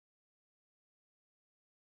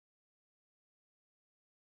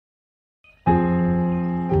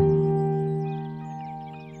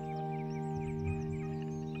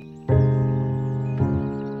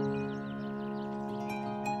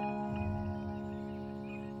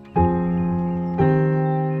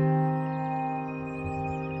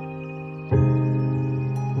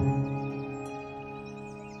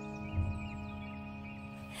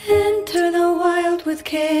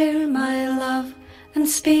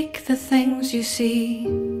speak the things you see.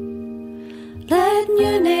 Let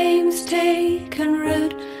new names take and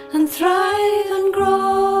root and thrive and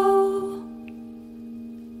grow.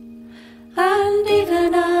 And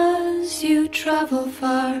even as you travel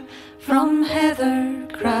far from heather,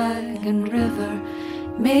 crag and river,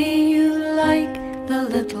 may you, like the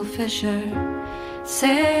little fisher,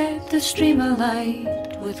 set the stream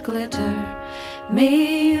alight with glitter.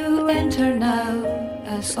 May you enter now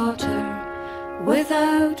as otter,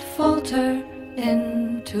 without falter,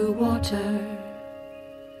 into water.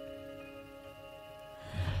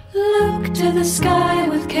 Look to the sky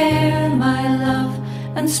with care, my love,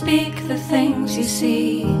 and speak the things you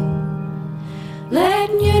see. Let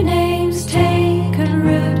new names take and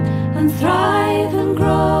root and thrive and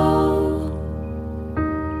grow.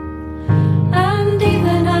 And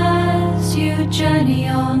even as you journey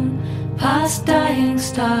on, past dying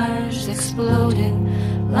stars exploding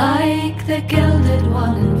like the gilded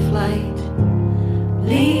one in flight,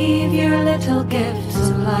 leave your little gifts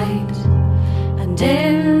of light. And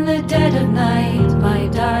in the dead of night, my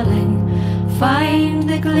darling, find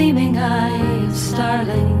the gleaming eye of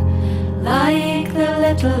starling, like the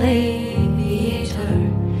little aviator.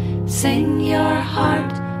 Sing your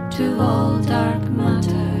heart to all dark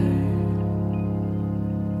matter.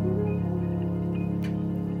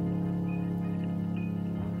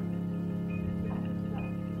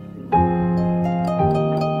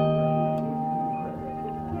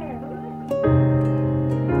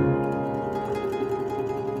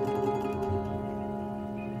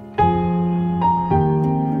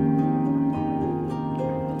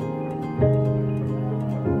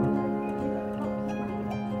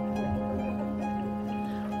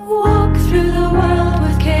 Through the world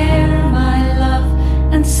with care, my love,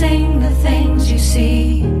 and sing the things you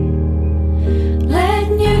see. Let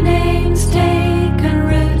new names take and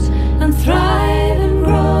root and thrive and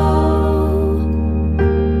grow.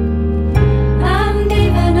 And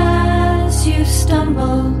even as you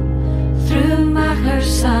stumble through Macher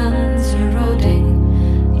sands eroding,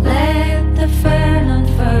 let the fern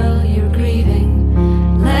unfurl your grieving,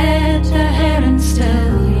 let the heron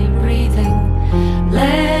still your breathing,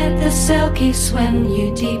 let the silky swim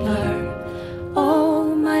you deeper,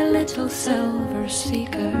 oh my little silver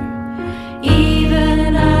seeker.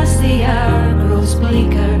 Even as the hour grows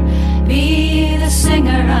bleaker, be the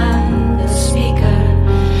singer and the speaker,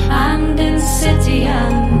 and in city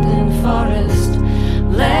and in forest,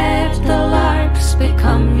 let the larks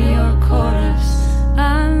become your chorus.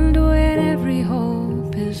 And when every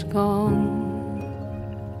hope is gone,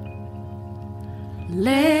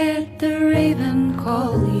 let the raven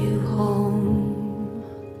call you